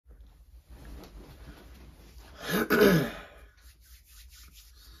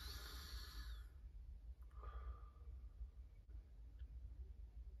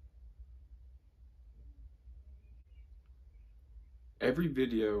every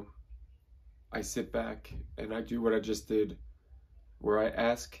video I sit back and I do what I just did, where I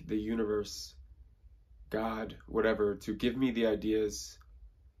ask the universe, God, whatever, to give me the ideas,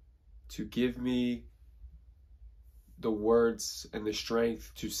 to give me the words and the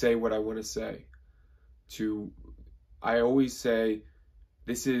strength to say what I want to say. I always say,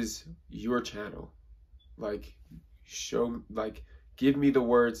 this is your channel. Like, give me the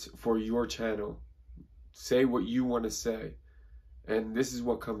words for your channel. Say what you want to say. And this is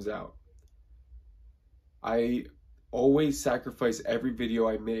what comes out. I always sacrifice every video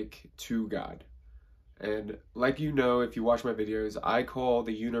I make to God. And like you know, if you watch my videos, I call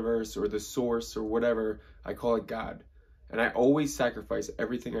the universe or the source or whatever, I call it God. And I always sacrifice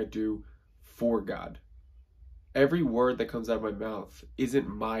everything I do for God. Every word that comes out of my mouth isn't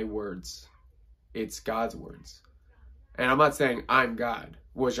my words. It's God's words. And I'm not saying I'm God,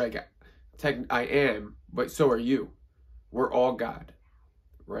 which I am, but so are you. We're all God,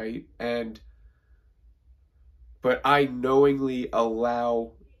 right? But I knowingly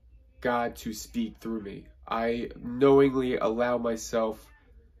allow God to speak through me. I knowingly allow myself,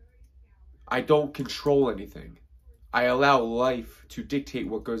 I don't control anything. I allow life to dictate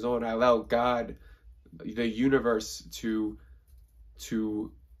what goes on. I allow God, the universe, to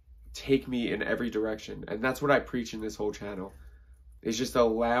take me in every direction. And that's what I preach in this whole channel. Is just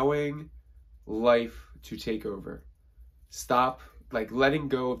allowing life to take over. Stop, letting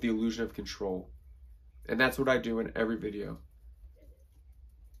go of the illusion of control. And that's what I do in every video.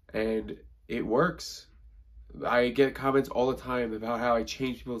 And it works. I get comments all the time about how I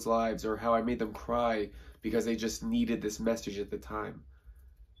changed people's lives or how I made them cry because they just needed this message at the time.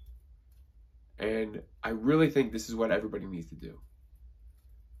 And I really think this is what everybody needs to do.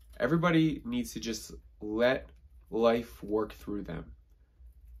 Everybody needs to just let life work through them.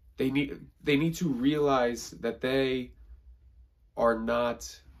 They need to realize that they are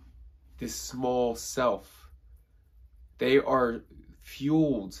not this small self. They are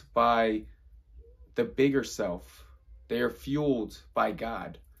fueled by the bigger self. They are fueled by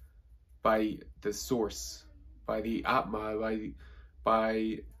God, by the source, by the Atma,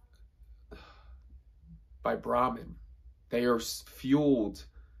 by Brahman. They are fueled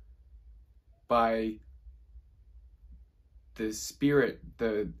by the spirit,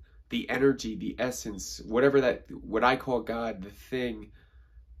 the energy, the essence, what I call God, the thing.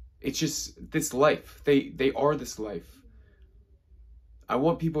 It's just this life. They are this life. I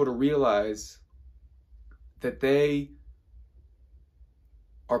want people to realize that they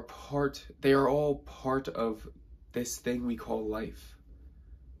are all part of this thing we call life.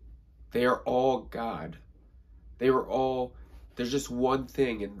 They are all God. There's just one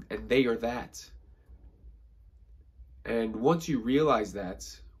thing, and they are that. And once you realize that,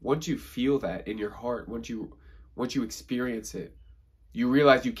 once you feel that in your heart, once you experience it, you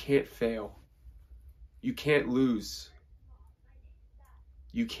realize you can't fail. You can't lose.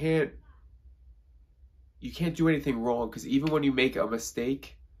 You can't do anything wrong, because even when you make a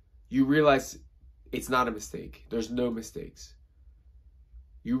mistake, you realize it's not a mistake. There's no mistakes.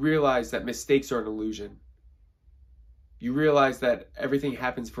 You realize that mistakes are an illusion. You realize that everything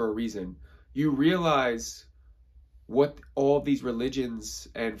happens for a reason. You realize what all these religions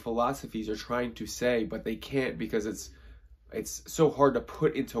and philosophies are trying to say, but they can't because it's so hard to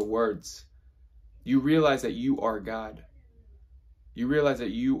put into words. You realize that you are God. You realize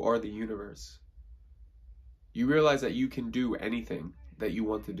that you are the universe. You realize that you can do anything that you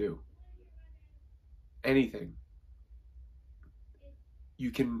want to do. Anything. You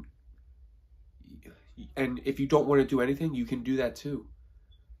can, and if you don't want to do anything, you can do that too.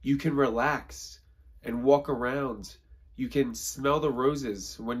 You can relax and walk around. You can smell the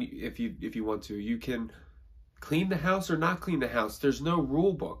roses if you want to. You can clean the house or not clean the house. There's no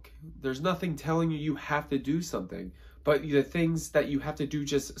rule book. There's nothing telling you have to do something. But the things that you have to do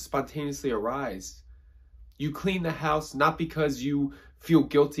just spontaneously arise. You clean the house not because you feel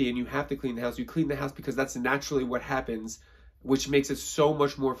guilty and you have to clean the house. You clean the house because that's naturally what happens, which makes it so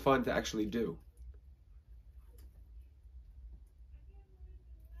much more fun to actually do.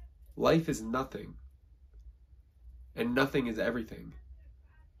 Life is nothing. And nothing is everything.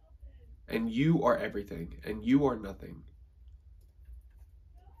 And you are everything. And you are nothing.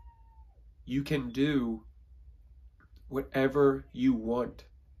 You can do whatever you want.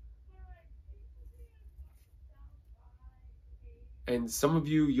 And some of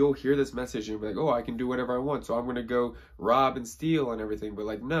you, you'll hear this message and you'll be like, oh, I can do whatever I want, so I'm going to go rob and steal and everything.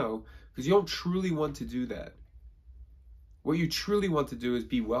 But no, because you don't truly want to do that. What you truly want to do is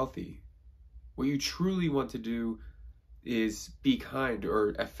be wealthy. What you truly want to do is be kind or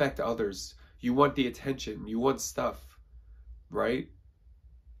affect others. You want the attention. You want stuff. right?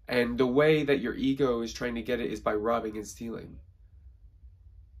 And the way that your ego is trying to get it is by robbing and stealing.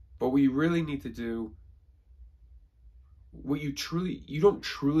 But what you really need to do, you don't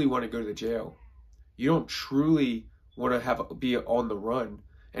truly want to go to the jail. You don't truly want to be on the run.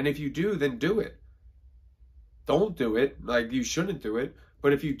 And if you do, then do it. Don't do it. Like, you shouldn't do it.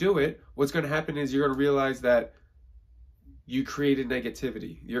 But if you do it, what's going to happen is you're going to realize that you created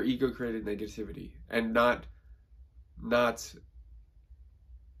negativity. Your ego created negativity, and not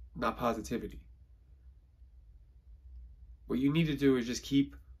positivity. What you need to do is just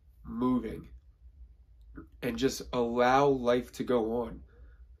keep moving and just allow life to go on.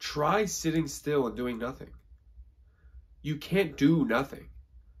 Try sitting still and doing nothing. You can't do nothing.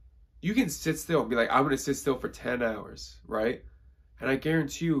 You can sit still and be like, I'm going to sit still for 10 hours, right? And I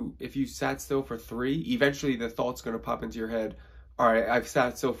guarantee you, if you sat still for 3, eventually the thought's going to pop into your head, all right, I've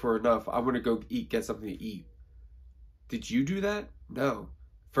sat still for enough. I'm going to go get something to eat. Did you do that? No.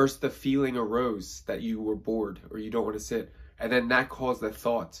 First, the feeling arose that you were bored or you don't want to sit. And then that caused the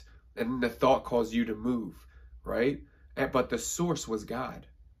thought. And then the thought caused you to move, right? But the source was God.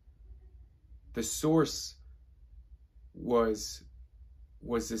 The source was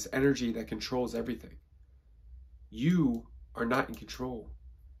this energy that controls everything. You are not in control.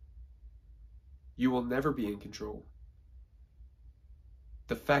 You will never be in control.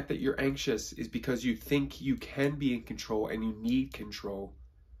 The fact that you're anxious is because you think you can be in control and you need control.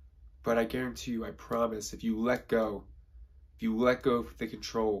 But I guarantee you, I promise, if you let go of the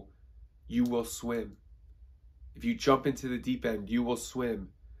control, you will swim. If you jump into the deep end, you will swim.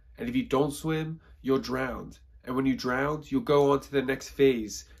 And if you don't swim, you'll drown. And when you drown, you'll go on to the next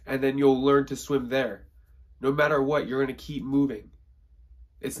phase, and then you'll learn to swim there. No matter what, you're going to keep moving.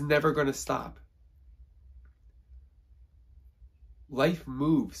 It's never going to stop. Life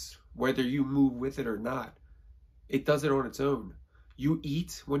moves, whether you move with it or not. It does it on its own. You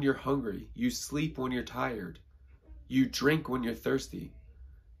eat when you're hungry. You sleep when you're tired. You drink when you're thirsty.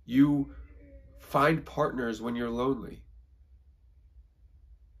 You find partners when you're lonely.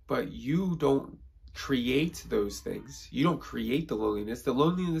 But you don't create those things. You don't create the loneliness. The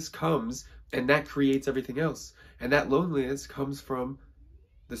loneliness comes, and that creates everything else. And that loneliness comes from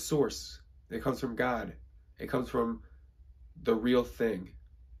the source. It comes from God. It comes from the real thing.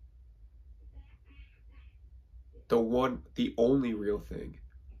 The only real thing.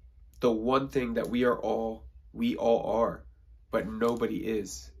 The one thing that we all are, but nobody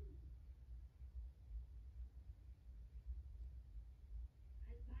is.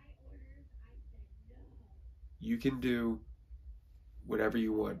 You can do whatever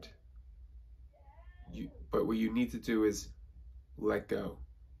you want. But what you need to do is let go.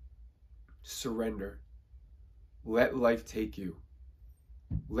 Surrender. Let life take you.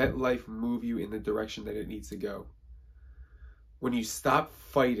 Let life move you in the direction that it needs to go. When you stop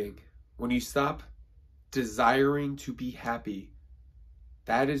fighting, when you stop desiring to be happy,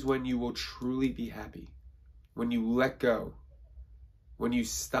 that is when you will truly be happy. When you let go. When you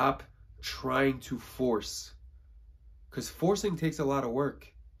stop trying to force. Because forcing takes a lot of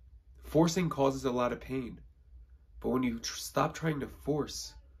work. Forcing causes a lot of pain. But when you stop trying to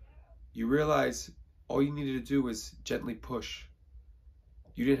force, you realize all you needed to do was gently push.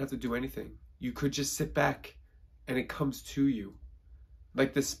 You didn't have to do anything. You could just sit back and it comes to you.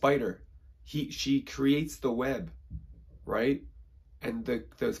 Like the spider. She creates the web, right? And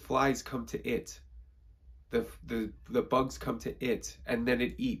the flies come to it. The bugs come to it, and then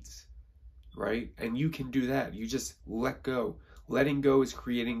it eats. Right? And you can do that. You just let go. Letting go is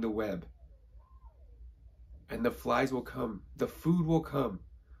creating the web. And the flies will come. The food will come.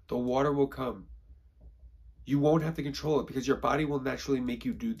 The water will come. You won't have to control it because your body will naturally make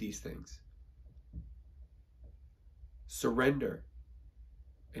you do these things. Surrender.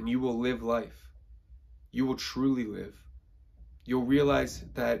 And you will live life. You will truly live. You'll realize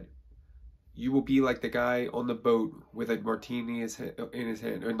that you will be like the guy on the boat with a martini in his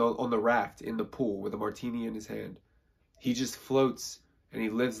hand, or on the raft in the pool with a martini in his hand. He just floats and he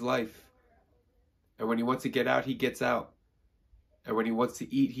lives life. And when he wants to get out, he gets out. And when he wants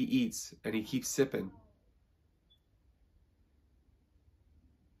to eat, he eats, and he keeps sipping.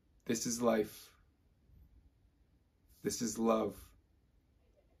 This is life. This is love.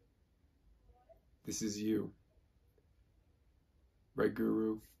 This is you. Right,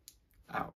 Guru? Out.